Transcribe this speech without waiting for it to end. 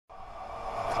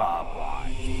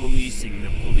facing the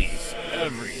police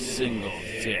every single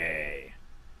day.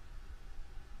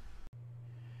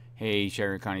 Hey,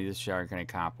 Sharon County, this is Sharon County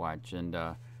COPWATCH, and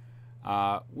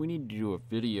we need to do a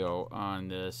video on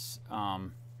this. If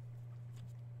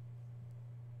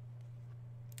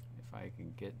I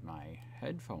can get my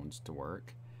headphones to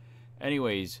work.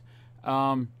 Anyways,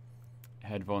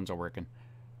 headphones are working.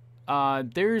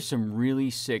 There's some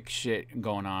really sick shit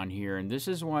going on here, and this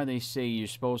is why they say you're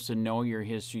supposed to know your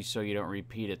history so you don't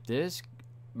repeat it. This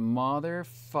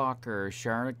motherfucker,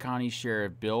 Charlotte County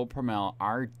Sheriff Bill Prummell,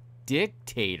 our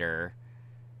dictator,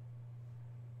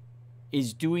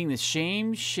 is doing the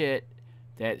same shit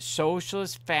that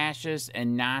socialist, fascist,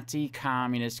 and Nazi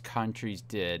communist countries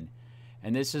did.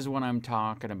 And this is what I'm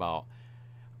talking about.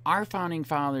 Our founding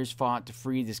fathers fought to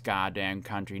free this goddamn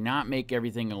country, not make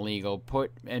everything illegal,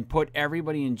 put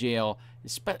everybody in jail.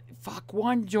 Fuck,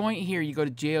 one joint here, you go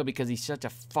to jail because he's such a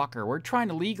fucker. We're trying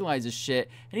to legalize this shit,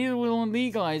 and he's willing to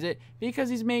legalize it because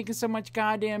he's making so much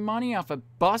goddamn money off of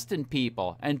busting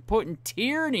people and putting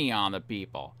tyranny on the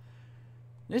people.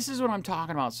 This is what I'm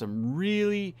talking about, some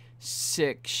really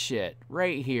sick shit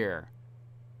right here.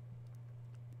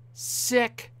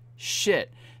 Sick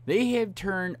shit. They have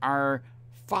turned our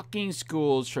fucking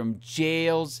schools from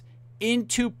jails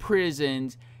into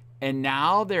prisons, and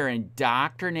now they're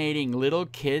indoctrinating little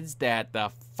kids that the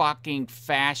fucking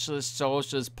fascist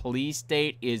socialist police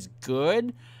state is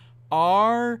good.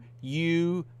 Are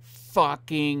you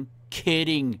fucking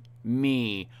kidding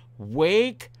me?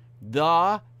 Wake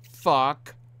the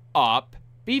fuck up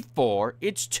before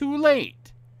it's too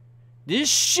late. This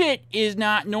shit is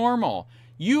not normal.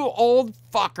 You old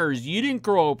fuckers, you didn't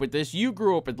grow up with this. You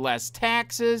grew up with less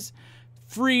taxes,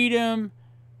 freedom,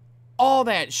 all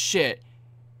that shit.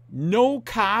 No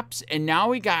cops, and now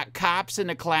we got cops in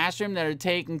the classroom that are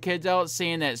taking kids out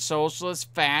saying that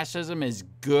socialist fascism is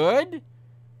good?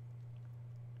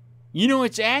 You know,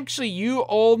 it's actually you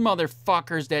old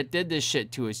motherfuckers that did this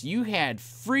shit to us. You had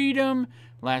freedom,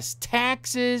 less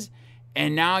taxes,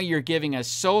 and now you're giving us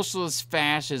socialist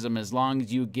fascism as long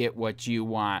as you get what you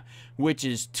want, which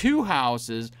is 2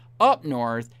 houses up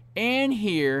north and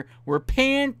here. We're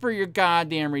paying for your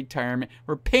goddamn retirement.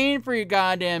 We're paying for your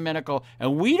goddamn medical,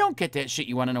 and we don't get that shit.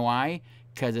 You want to know why?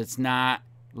 Because it's not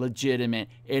legitimate.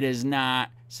 It is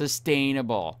not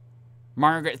sustainable.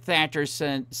 Margaret Thatcher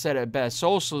said it best.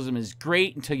 Socialism is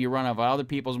great until you run out of other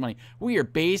people's money. We are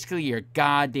basically your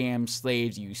goddamn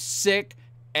slaves, you sick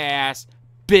ass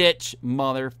bitch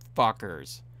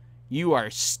motherfuckers. You are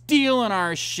stealing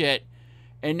our shit,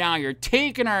 and now you're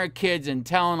taking our kids and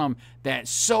telling them that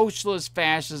socialist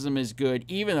fascism is good,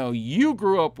 even though you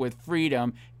grew up with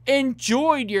freedom,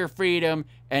 enjoyed your freedom,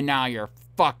 and now you're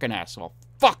fucking us. Well,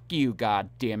 fuck you, god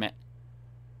damn it.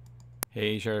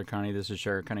 Hey, Charlotte County, this is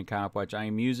Charlotte County COPWATCH. I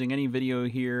am using any video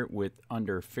here with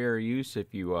under fair use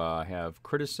if you have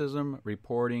criticism,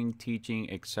 reporting,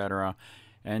 teaching, etc.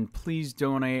 And please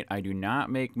donate. I do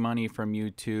not make money from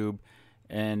YouTube,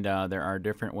 and there are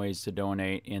different ways to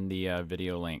donate in the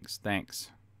video links.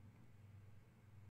 Thanks.